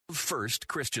First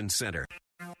Christian Center.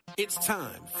 It's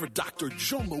time for Dr.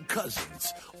 Jomo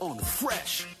Cousins on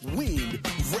Fresh Wind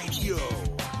Radio.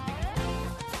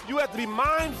 You have to be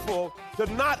mindful to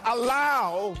not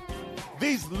allow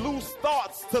these loose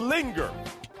thoughts to linger,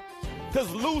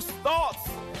 because loose thoughts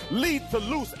lead to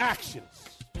loose actions.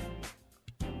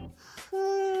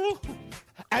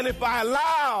 And if I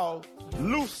allow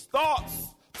loose thoughts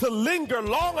to linger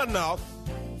long enough,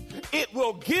 it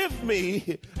will give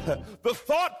me the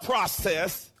thought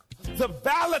process to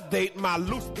validate my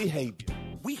loose behavior.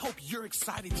 We hope you're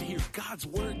excited to hear God's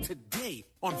word today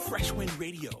on Fresh Wind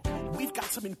Radio. We've got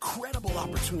some incredible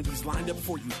opportunities lined up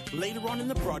for you later on in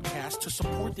the broadcast to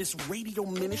support this radio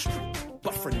ministry.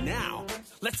 But for now,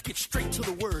 let's get straight to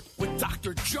the word with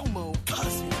Dr. Jomo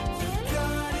Cousins.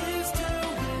 God is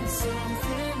doing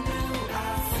something new.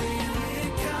 I feel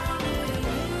it coming.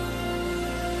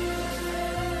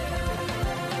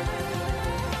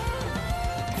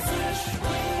 Fresh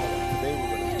Wind.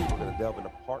 Today we're going to delve into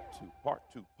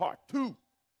part two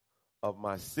of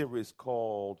my series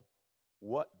called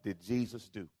What Did Jesus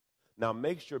Do? Now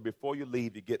make sure before you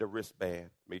leave you get a wristband.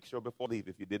 Make sure before you leave,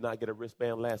 if you did not get a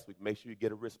wristband last week, make sure you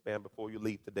get a wristband before you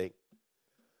leave today.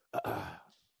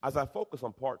 As I focus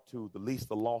on part two, the least,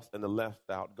 the lost, and the left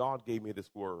out, God gave me this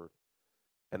word,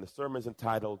 and the sermon is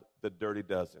entitled The Dirty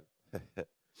Dozen.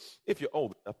 If you're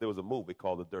old enough, there was a movie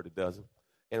called The Dirty Dozen,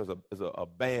 and it was a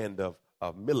band of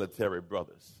military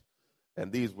brothers.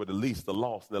 And these were the least, the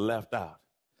lost, and the left out.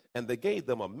 And they gave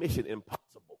them a mission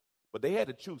impossible. But they had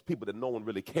to choose people that no one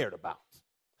really cared about.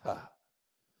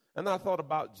 And I thought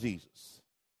about Jesus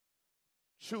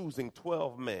choosing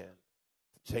 12 men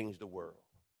to change the world.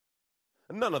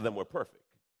 And none of them were perfect.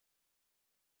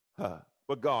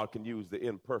 But God can use the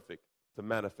imperfect to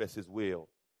manifest his will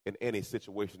in any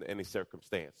situation, any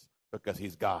circumstance, because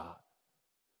he's God.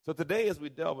 So today, as we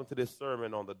delve into this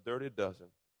sermon on the Dirty Dozen,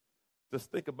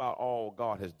 just think about all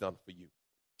God has done for you.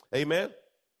 Amen?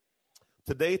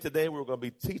 Today we're going to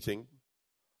be teaching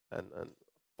and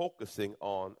focusing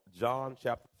on John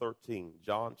chapter 13.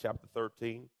 John chapter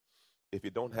 13. If you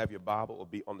don't have your Bible, it will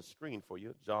be on the screen for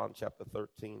you. John chapter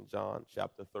 13. John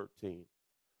chapter 13.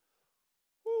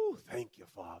 Ooh, thank you,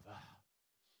 Father.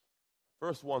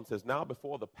 Verse 1 says, Now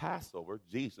before the Passover,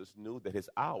 Jesus knew that his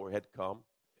hour had come,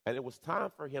 and it was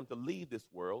time for him to leave this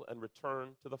world and return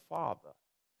to the Father.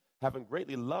 Having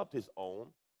greatly loved his own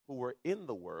who were in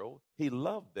the world, he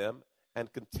loved them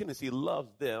and continuously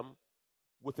loves them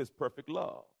with his perfect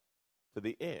love to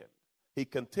the end. He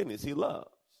continuously loves.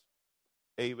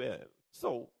 Amen.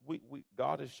 So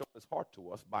God has shown his heart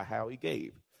to us by how he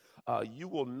gave. You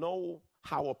will know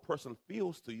how a person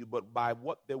feels to you, but by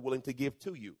what they're willing to give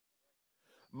to you.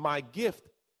 My gift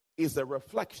is a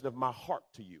reflection of my heart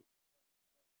to you.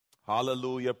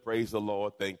 Hallelujah. Praise the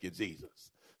Lord. Thank you,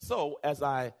 Jesus. So as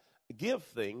I give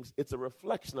things, it's a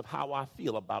reflection of how I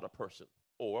feel about a person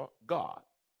or God.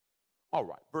 All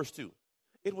right, verse 2.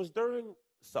 It was during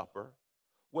supper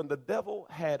when the devil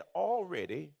had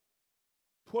already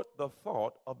put the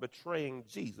thought of betraying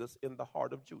Jesus in the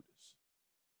heart of Judas.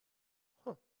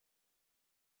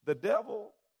 The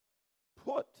devil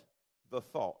put the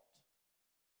thought.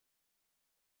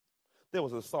 There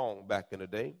was a song back in the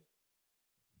day.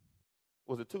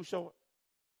 Was it too short?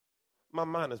 My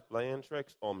mind is playing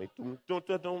tricks on me. Gets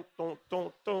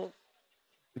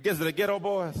to the Ghetto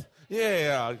Boys?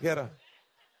 Yeah, Ghetto.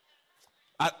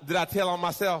 Did I tell on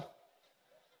myself?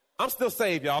 I'm still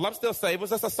saved, y'all. I'm still saved.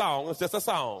 It's just a song. It's just a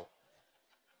song.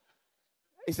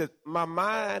 He said, my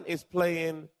mind is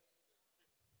playing.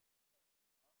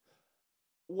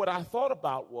 What I thought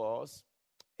about was,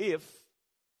 if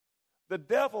the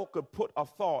devil could put a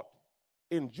thought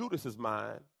in Judas's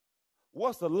mind,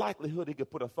 what's the likelihood he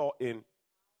could put a thought in?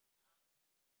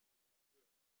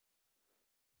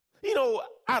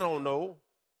 I don't know.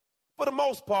 For the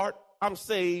most part, I'm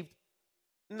saved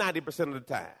 90% of the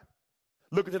time.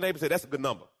 Look at your neighbor and say, that's a good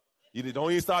number. You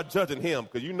don't even start judging him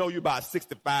because you know you're about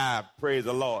 65, praise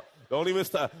the Lord. Don't even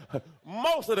start.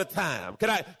 Most of the time. Can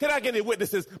I get any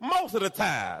witnesses? Most of the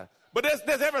time. But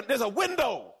there's a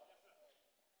window.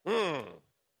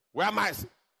 Where I might,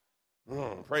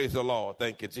 praise the Lord.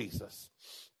 Thank you, Jesus.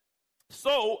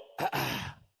 So,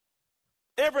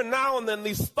 every now and then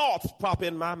these thoughts pop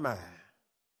in my mind.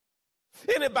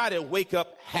 Anybody wake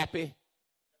up happy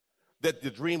that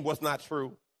the dream was not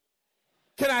true?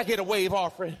 Can I get a wave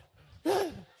offering?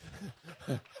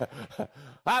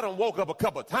 I done woke up a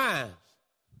couple of times.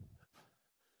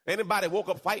 Anybody woke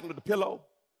up fighting with the pillow?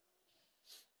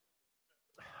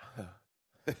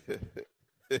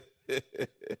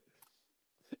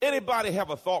 Anybody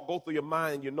have a thought go through your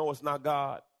mind and you know it's not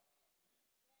God?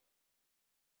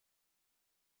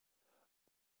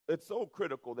 it's so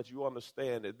critical that you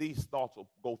understand that these thoughts will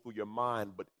go through your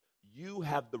mind, but you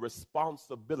have the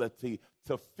responsibility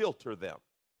to filter them.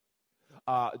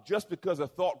 Just because a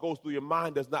thought goes through your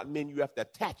mind does not mean you have to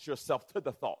attach yourself to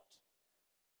the thought.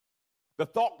 The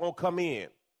thought won't come in,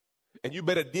 and you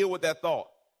better deal with that thought.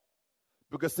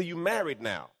 Because, see, you married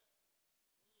now.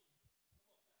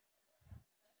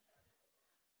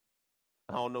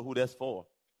 I don't know who that's for.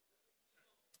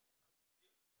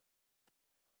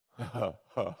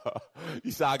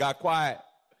 You saw I got quiet.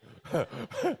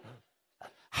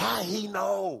 How he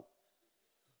know?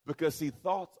 Because, see,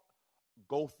 thoughts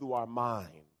go through our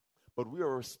mind, but we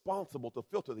are responsible to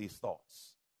filter these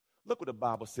thoughts. Look what the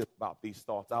Bible says about these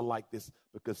thoughts. I like this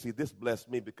because, see, this blessed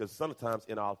me because sometimes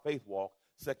in our faith walk,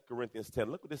 2 Corinthians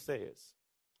 10, look what it says.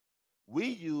 We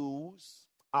use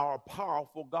our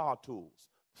powerful God tools.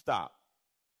 Stop.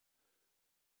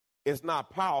 It's not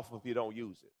powerful if you don't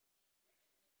use it.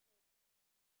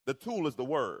 The tool is the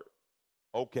word.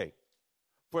 Okay.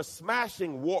 For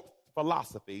smashing warped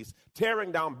philosophies,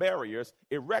 tearing down barriers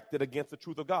erected against the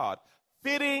truth of God,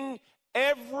 fitting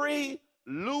every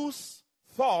loose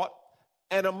thought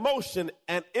and emotion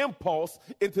and impulse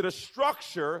into the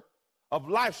structure of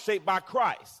life shaped by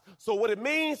Christ. So what it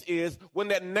means is when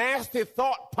that nasty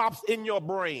thought pops in your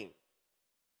brain,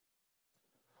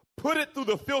 put it through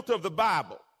the filter of the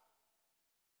Bible.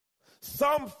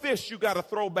 Some fish you got to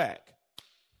throw back.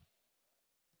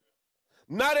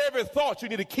 Not every thought you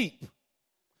need to keep.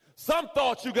 Some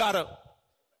thoughts you got to,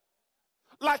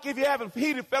 like if you're having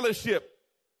heated fellowship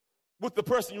with the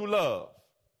person you love,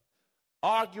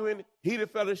 arguing, heated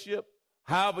fellowship,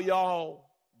 however y'all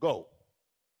go.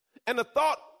 And the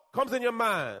thought comes in your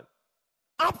mind,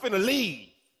 I'm finna leave.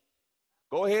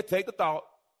 Go ahead, take the thought,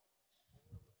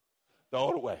 throw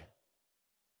it away.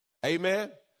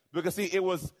 Amen? Because, see, it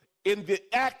was in the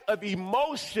act of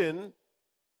emotion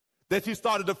that you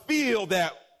started to feel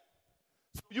that.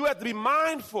 So you have to be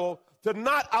mindful to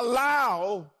not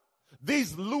allow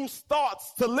these loose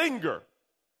thoughts to linger.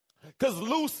 Because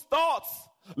loose thoughts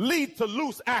lead to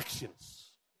loose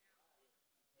actions.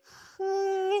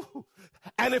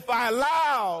 And if I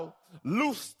allow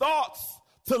loose thoughts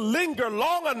to linger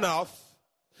long enough,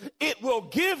 it will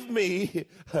give me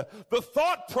the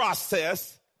thought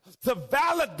process to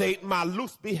validate my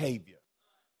loose behavior.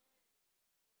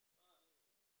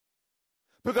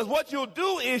 Because what you'll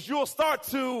do is you'll start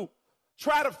to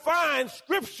try to find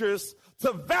scriptures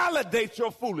to validate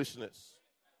your foolishness.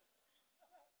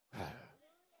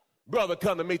 Brother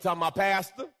come to me talking about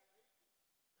pastor.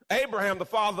 Abraham, the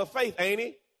father of faith, ain't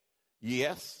he?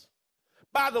 Yes.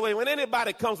 By the way, when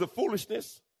anybody comes with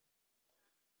foolishness,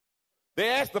 they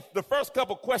ask the first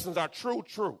couple questions are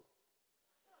true.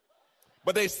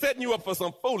 But they setting you up for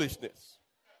some foolishness.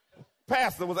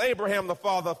 Pastor, was Abraham the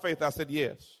father of faith? I said,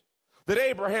 yes. Did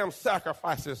Abraham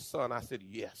sacrifice his son? I said,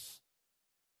 yes.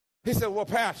 He said, well,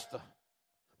 Pastor,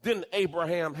 didn't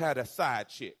Abraham have a side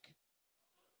chick?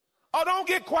 Oh, don't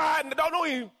get quiet. Don't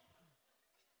even.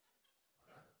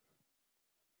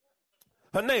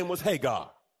 Her name was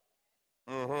Hagar.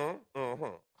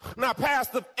 Now,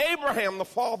 Pastor, Abraham, the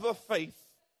father of faith,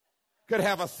 could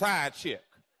have a side chick.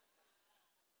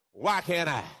 Why can't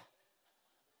I?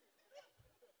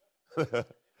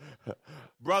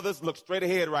 Brothers, look straight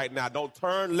ahead right now. Don't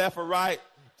turn left or right.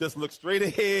 Just look straight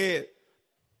ahead.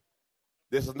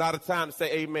 This is not a time to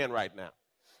say amen right now.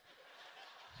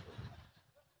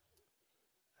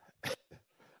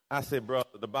 I said,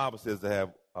 brother, the Bible says to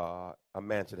have a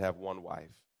man should have one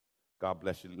wife. God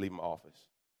bless you. Leave my office.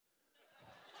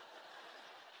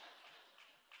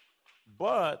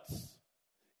 But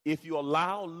if you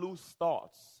allow loose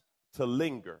thoughts to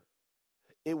linger,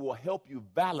 it will help you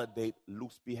validate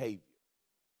loose behavior.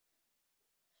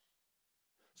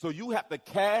 So you have to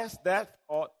cast that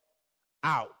thought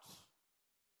out.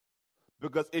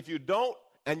 Because if you don't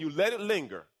and you let it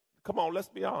linger, come on, let's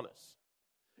be honest.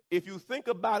 If you think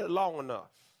about it long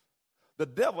enough, the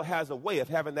devil has a way of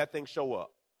having that thing show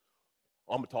up.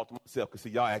 I'm going to talk to myself because, see,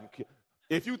 y'all acting.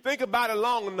 If you think about it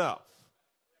long enough,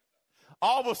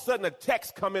 all of a sudden a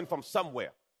text come in from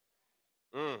somewhere.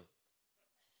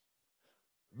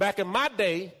 Back in my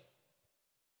day,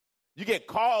 you get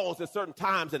calls at certain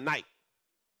times at night.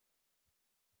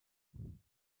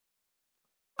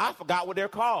 I forgot what they're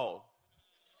called.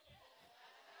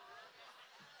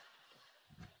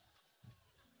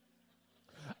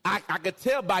 I could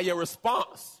tell by your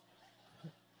response.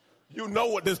 You know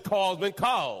what this call's been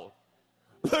called.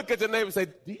 Look at your neighbor and say,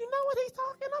 do you know what he's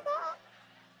talking about?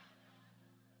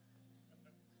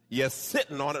 You're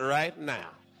sitting on it right now.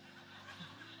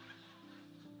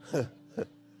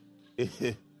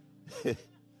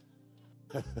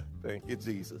 Thank you,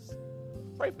 Jesus.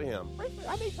 Pray for him. Pray for him.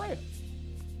 I need prayer.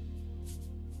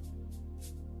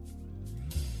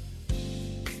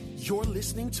 You're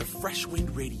listening to Fresh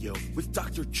Wind Radio with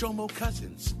Dr. Jomo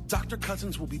Cousins. Dr.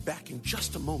 Cousins will be back in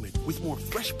just a moment with more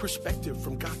fresh perspective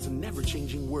from God's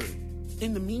never-changing word.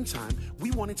 In the meantime,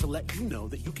 we wanted to let you know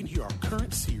that you can hear our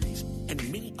current series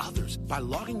and many others by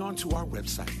logging on to our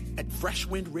website at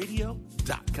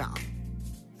freshwindradio.com.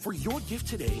 For your gift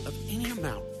today of any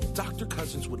amount, Dr.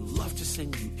 Cousins would love to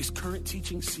send you his current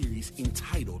teaching series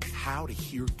entitled How to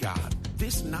Hear God.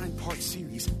 This 9-part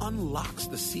series unlocks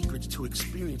the secrets to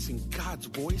experiencing God's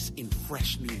voice in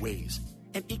fresh new ways,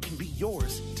 and it can be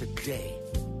yours today.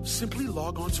 Simply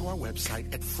log on to our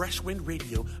website at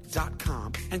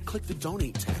freshwindradio.com and click the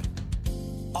Donate tab.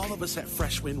 All of us at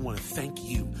Freshwind want to thank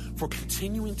you for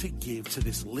continuing to give to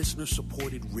this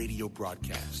listener-supported radio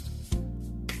broadcast.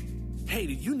 Hey,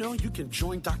 did you know you can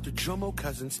join Dr. Jomo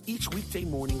Cousins each weekday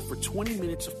morning for 20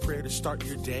 minutes of prayer to start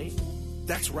your day?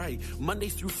 That's right. Monday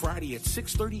through Friday at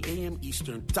 6:30 a.m.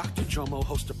 Eastern, Dr. Jomo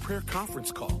hosts a prayer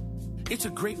conference call. It's a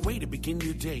great way to begin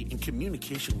your day in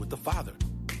communication with the Father.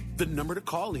 The number to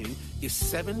call in is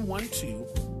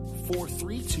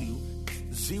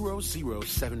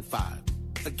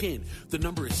 712-432-0075. Again, the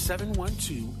number is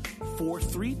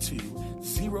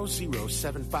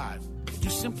 712-432-0075. You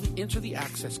simply enter the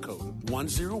access code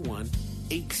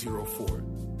 101804.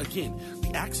 Again,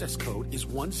 the access code is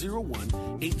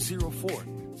 101804.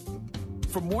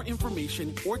 For more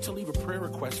information or to leave a prayer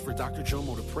request for Dr.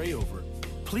 Jomo to pray over,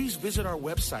 please visit our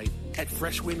website at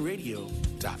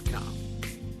freshwindradio.com.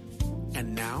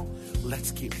 And now,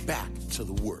 let's get back to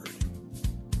the Word.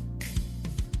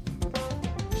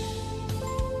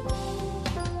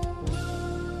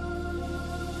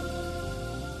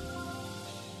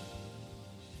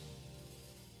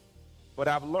 But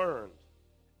I've learned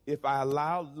if I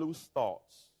allow loose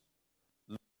thoughts,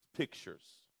 loose pictures,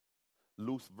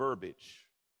 loose verbiage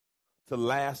to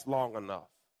last long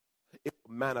enough, it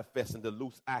will manifest into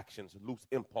loose actions, loose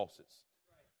impulses.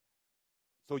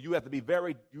 So you have to be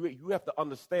you have to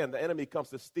understand the enemy comes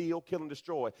to steal, kill, and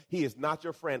destroy. He is not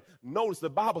your friend. Notice the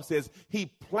Bible says he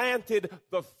planted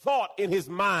the thought in his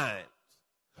mind.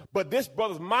 But this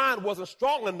brother's mind wasn't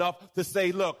strong enough to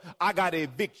say, look, I got to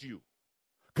evict you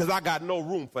because I got no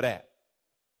room for that.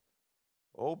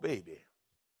 Oh, baby.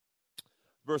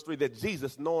 Verse 3, that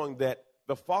Jesus, knowing that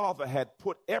the Father had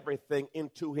put everything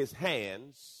into his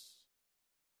hands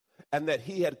and that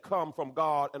he had come from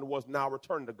God and was now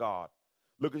returned to God.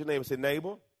 Look at your neighbor and say,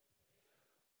 neighbor,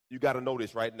 you got to know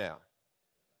this right now.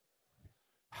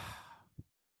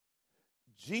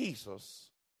 Jesus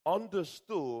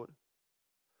understood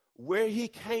where he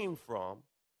came from,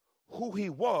 who he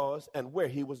was, and where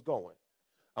he was going.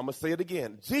 I'm going to say it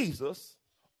again. Jesus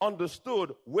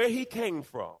understood where he came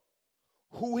from,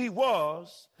 who he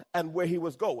was, and where he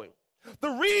was going.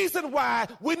 The reason why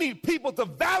we need people to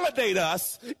validate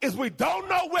us is we don't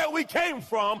know where we came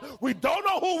from, we don't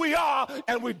know who we are,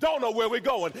 and we don't know where we're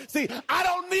going. See, I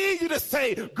don't need you to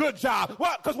say, good job.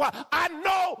 Well, because why? I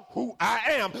know who I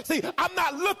am. See, I'm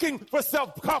not looking for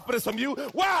self-confidence from you.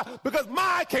 Why? Because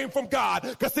mine came from God.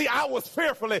 Because, see, I was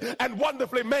fearfully and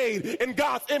wonderfully made in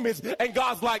God's image and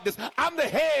God's likeness. I'm the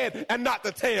head and not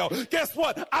the tail. Guess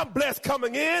what? I'm blessed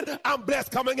coming in, I'm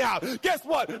blessed coming out. Guess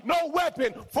what? No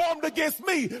weapon formed against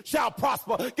me shall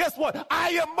prosper. Guess what? I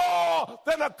am more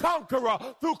than a conqueror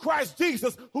through Christ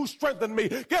Jesus who strengthened me.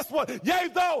 Guess what? Yea,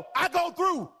 though I go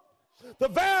through the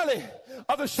valley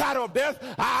of the shadow of death,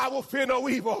 I will fear no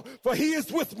evil, for he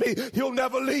is with me. He'll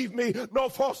never leave me nor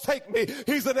forsake me.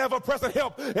 He's an ever-present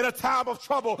help in a time of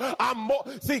trouble. I'm more.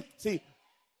 See,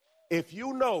 if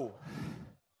you know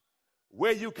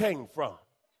where you came from,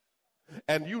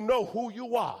 and you know who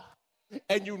you are,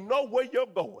 and you know where you're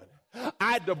going,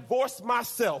 I divorce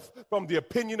myself from the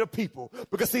opinion of people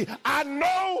because, see, I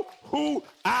know who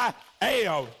I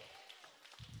am.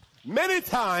 Many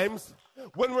times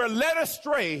when we're led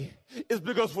astray is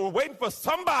because we're waiting for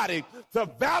somebody to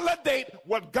validate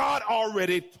what God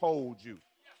already told you.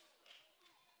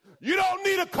 You don't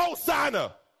need a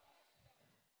cosigner.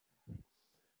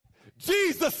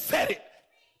 Jesus said it.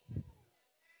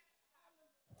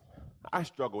 I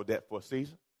struggled with that for a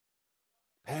season.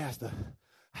 Pastor,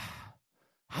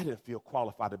 I didn't feel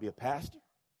qualified to be a pastor.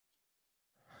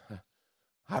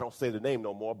 I don't say the name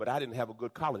no more, but I didn't have a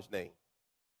good college name.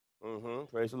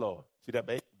 Praise the Lord. See that,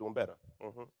 babe? Doing better.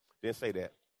 Didn't say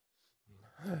that.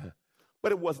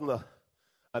 But it wasn't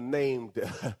a name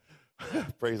that,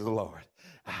 praise the Lord.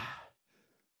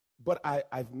 But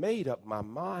I've made up my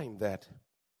mind that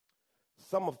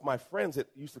some of my friends that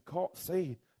used to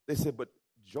say, they said, but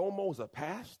Jomo's a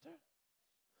pastor?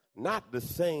 not the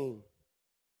same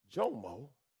Jomo.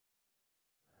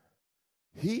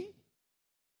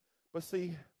 But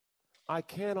see, I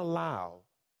can't allow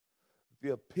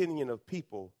the opinion of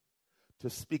people to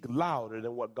speak louder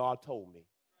than what God told me.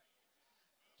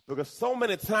 Because so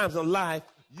many times in life,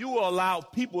 you will allow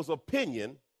people's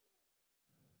opinion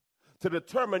to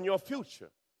determine your future.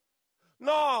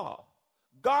 No,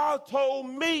 God told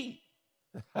me.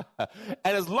 And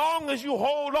as long as you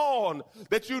hold on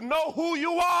that you know who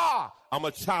you are, I'm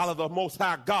a child of the Most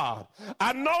High God.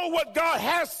 I know what God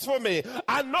has for me.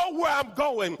 I know where I'm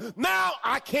going. Now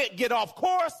I can't get off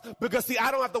course because, see, I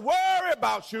don't have to worry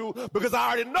about you because I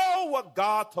already know what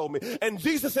God told me. And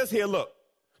Jesus says here, look,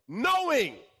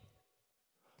 knowing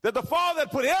that the Father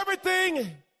had put everything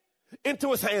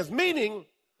into his hands, meaning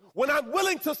when I'm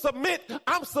willing to submit,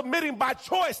 I'm submitting by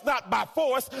choice, not by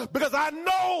force, because I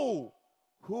know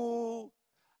who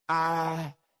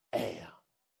I am.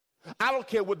 I don't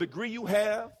care what degree you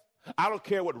have. I don't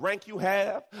care what rank you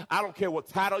have. I don't care what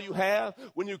title you have.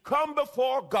 When you come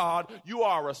before God, you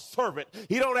are a servant.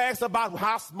 He don't ask about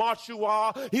how smart you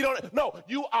are. No,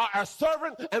 you are a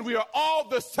servant, and we are all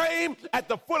the same at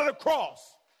the foot of the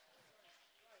cross.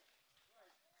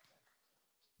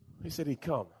 He said he'd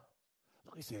come.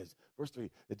 Look, he says, verse 3,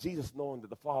 that Jesus, knowing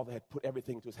that the Father had put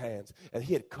everything into his hands, and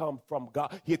he had come from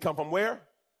God. He had come from where?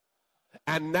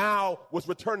 And now was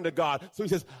returned to God. So he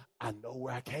says, I know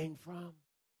where I came from.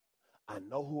 I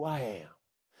know who I am.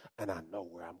 And I know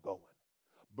where I'm going.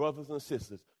 Brothers and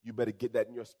sisters, you better get that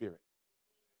in your spirit.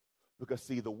 Because,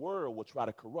 see, the world will try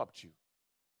to corrupt you.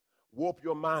 Warp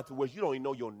your mind to where you don't even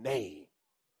know your name.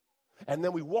 And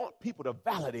then we want people to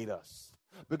validate us.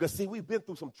 Because, see, we've been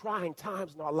through some trying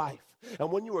times in our life.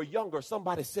 And when you were younger,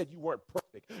 somebody said you weren't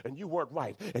perfect and you weren't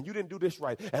right and you didn't do this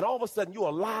right. And all of a sudden, you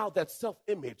allowed that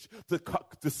self-image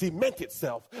to cement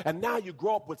itself. And now you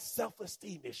grow up with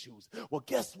self-esteem issues. Well,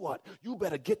 guess what? You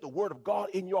better get the word of God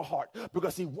in your heart.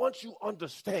 Because, see, once you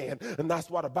understand, and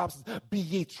that's why the Bible says, be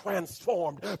ye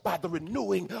transformed by the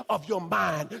renewing of your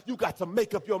mind. You got to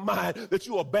make up your mind that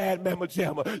you're a bad mamma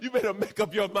jamma. You better make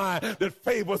up your mind that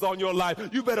favors on your life.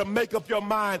 You better make up your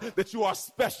mind that you are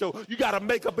special. You got to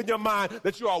make up in your mind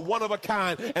that you are one of a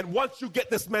kind. And once you get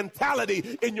this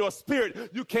mentality in your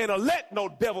spirit, you can't let no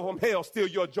devil from hell steal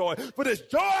your joy. For this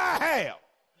joy I have,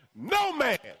 no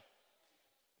man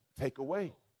take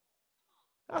away.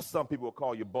 Now, some people will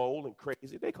call you bold and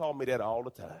crazy. They call me that all the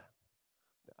time.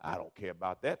 I don't care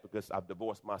about that because I've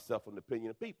divorced myself from the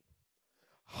opinion of people.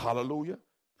 Hallelujah.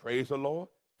 Praise the Lord.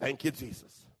 Thank you,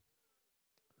 Jesus.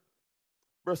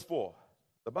 Verse 4.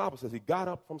 The Bible says he got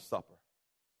up from supper,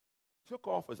 took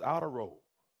off his outer robe.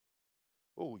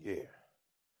 Oh, yeah.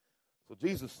 So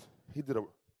Jesus, he did a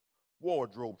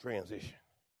wardrobe transition.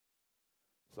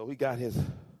 So he got his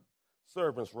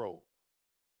servant's robe.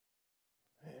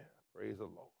 Yeah, praise the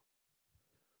Lord.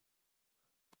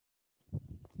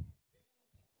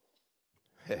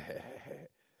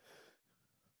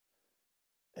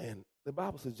 And the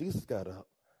Bible says Jesus got up,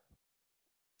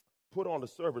 put on the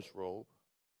servant's robe,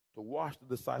 to wash the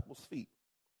disciples' feet.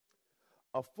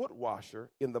 A foot washer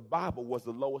in the Bible was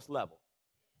the lowest level.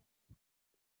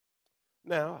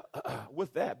 Now,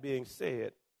 with that being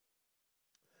said,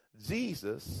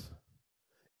 Jesus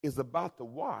is about to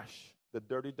wash the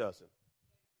dirty dozen,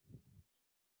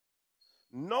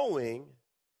 knowing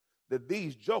that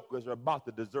these jokers are about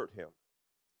to desert him,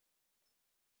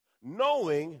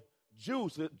 knowing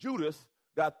Judas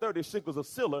got 30 shekels of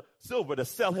silver to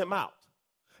sell him out.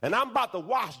 And I'm about to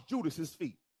wash Judas's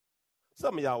feet.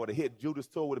 Some of y'all would have hit Judas'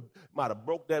 toe, might have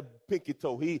broke that pinky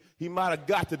toe. He might have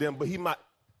got to them, but he might.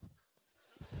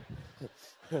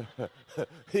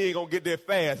 He ain't going to get there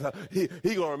fast. He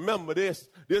going to remember this.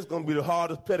 This is going to be the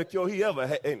hardest pedicure he ever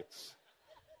had. Ain't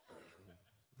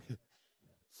it?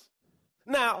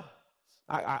 Now,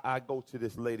 I go to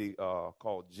this lady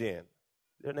called Jen.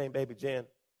 Her name, baby, Jen?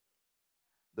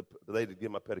 The lady that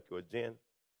did my pedicure, Jen?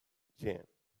 Jen.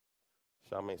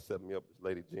 Charmaine set me up, this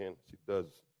lady Jen. She does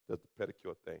the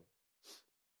pedicure thing.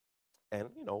 And,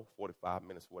 45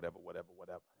 minutes, whatever.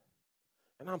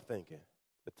 And I'm thinking,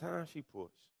 the time she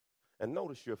puts, and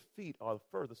notice your feet are the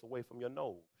furthest away from your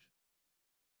nose.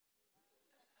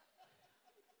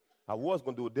 I was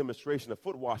going to do a demonstration of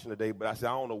foot washing today, but I said,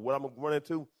 I don't know what I'm going to run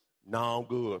into. No, I'm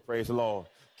good. Praise the Lord.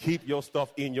 Keep your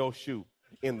stuff in your shoe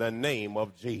in the name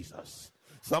of Jesus.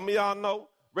 Some of y'all know.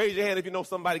 Raise your hand if you know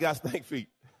somebody got stank feet.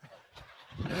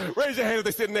 Raise your hand if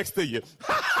they sit next to you.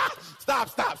 Stop.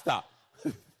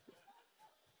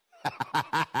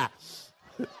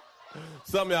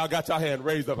 Some of y'all got your hand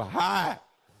raised up high.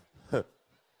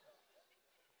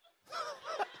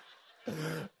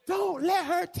 Don't Don't let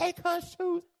her take her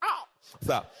shoes off.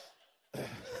 So,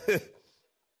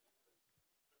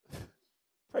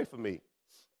 pray for me.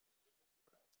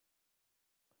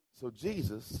 So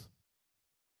Jesus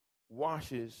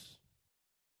washes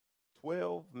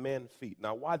 12 men's feet.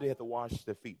 Now, why did they have to wash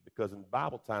their feet? Because in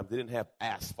Bible times, they didn't have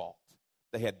asphalt.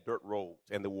 They had dirt roads,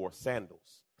 and they wore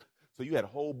sandals. So you had a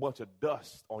whole bunch of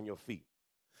dust on your feet.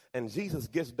 And Jesus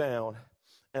gets down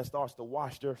and starts to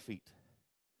wash their feet.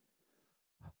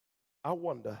 I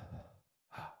wonder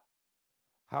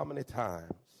how many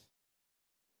times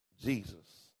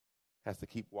Jesus has to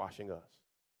keep washing us.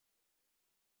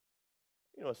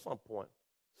 You know, at some point,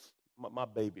 my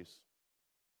babies,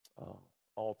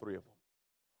 all three of them,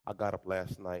 I got up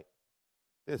last night.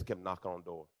 They just kept knocking on the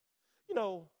door. You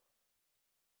know,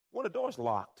 when the door's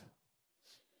locked.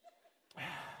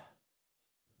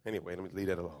 Anyway, let me leave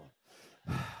that alone.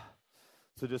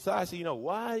 So Josiah said, you know,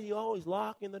 why are you always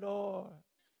locking the door?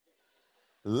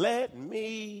 Let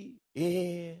me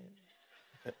in.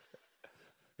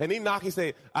 And he knocked,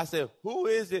 I said, who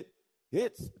is it?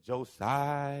 It's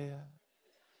Josiah.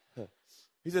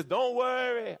 He says, don't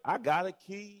worry, I got a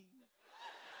key.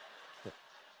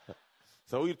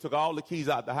 So we took all the keys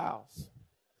out the house.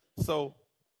 So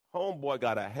homeboy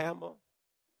got a hammer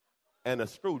and a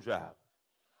screwdriver.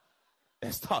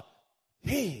 And start,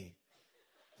 8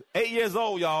 years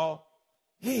old, y'all.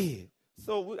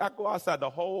 So I go outside, the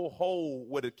whole hole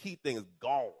where the key thing is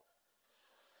gone.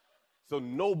 So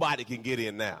nobody can get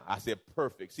in now. I said,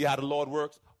 perfect. See how the Lord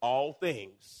works? All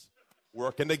things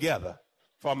working together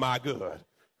for my good.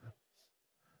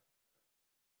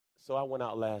 So I went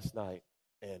out last night,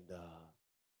 and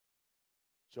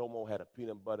Jomo had a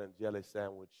peanut butter and jelly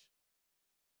sandwich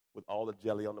with all the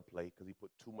jelly on the plate because he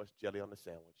put too much jelly on the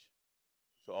sandwich.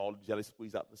 So all the jelly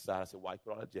squeezed out the side. I said, why you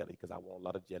put all the jelly? Because I want a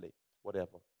lot of jelly,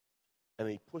 whatever. And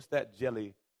he puts that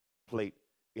jelly plate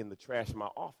in the trash in my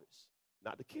office.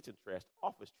 Not the kitchen trash, the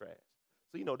office trash.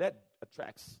 So, you know, that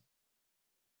attracts.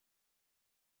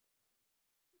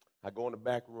 I go in the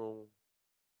back room.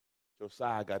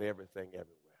 Josiah got everything everywhere.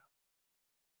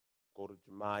 Go to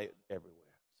Jemiah everywhere.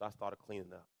 So I started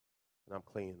cleaning up. And I'm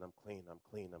cleaning.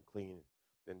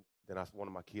 Then one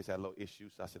of my kids had a little issue,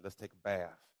 so I said, let's take a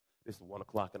bath. This is 1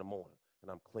 o'clock in the morning.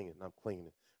 And I'm cleaning.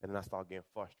 And then I started getting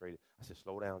frustrated. I said,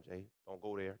 slow down, Jay. Don't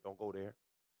go there.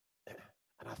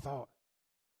 And I thought,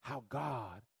 how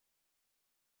God,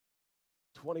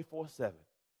 24/7,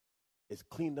 is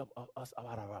cleaning up us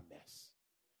out of our mess.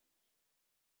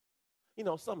 You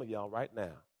know, some of y'all right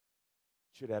now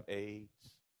should have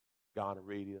AIDS,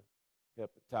 gonorrhea,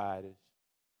 hepatitis.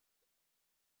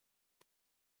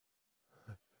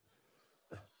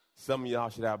 Some of y'all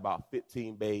should have about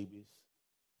 15 babies.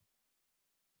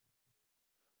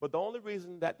 But the only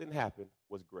reason that didn't happen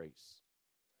was grace.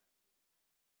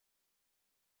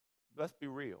 Let's be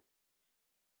real.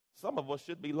 Some of us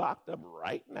should be locked up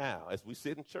right now as we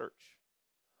sit in church.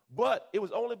 But it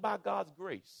was only by God's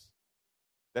grace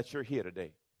that you're here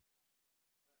today.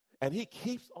 And he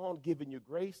keeps on giving you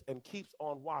grace and keeps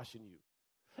on washing you.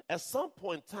 At some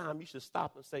point in time, you should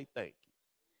stop and say thank you.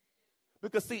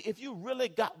 Because, see, if you really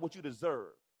got what you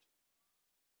deserved,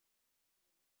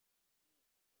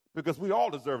 because we all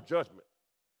deserve judgment,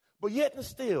 but yet and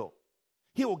still,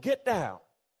 he will get down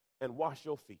and wash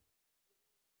your feet.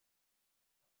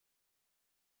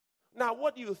 Now,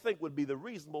 what do you think would be the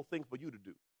reasonable thing for you to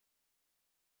do?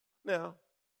 Now,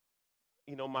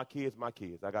 you know, my kids.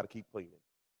 I got to keep cleaning.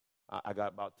 I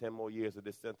got about 10 more years of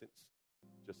this sentence.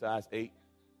 Josiah's 8.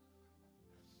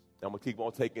 I'm going to keep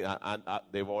on taking.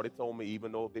 They've already told me,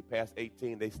 even though they pass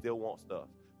 18, they still want stuff.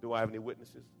 Do I have any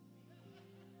witnesses?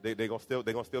 They're going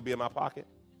to still be in my pocket?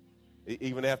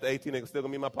 Even after 18, they're still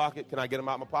going to be in my pocket? Can I get them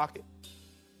out of my pocket?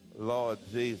 Lord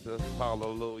Jesus,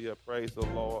 hallelujah, praise the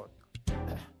Lord.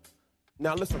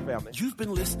 Now listen, family. You've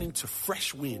been listening to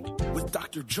Fresh Wind with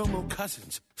Dr. Jomo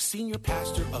Cousins, Senior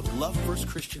Pastor of Love First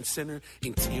Christian Center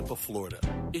in Tampa, Florida.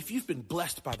 If you've been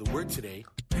blessed by the word today,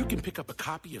 you can pick up a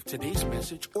copy of today's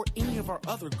message or any of our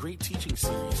other great teaching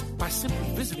series by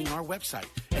simply visiting our website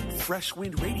at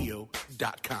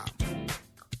freshwindradio.com.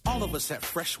 All of us at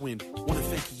Fresh Wind want to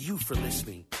thank you for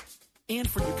listening and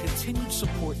for your continued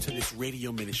support to this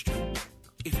radio ministry.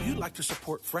 If you'd like to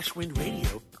support Fresh Wind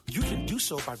Radio, you can do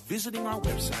so by visiting our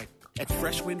website at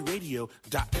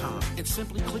freshwindradio.com and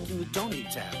simply clicking the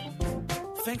Donate tab.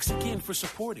 Thanks again for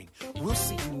supporting. We'll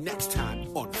see you next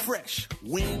time on Fresh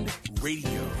Wind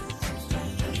Radio.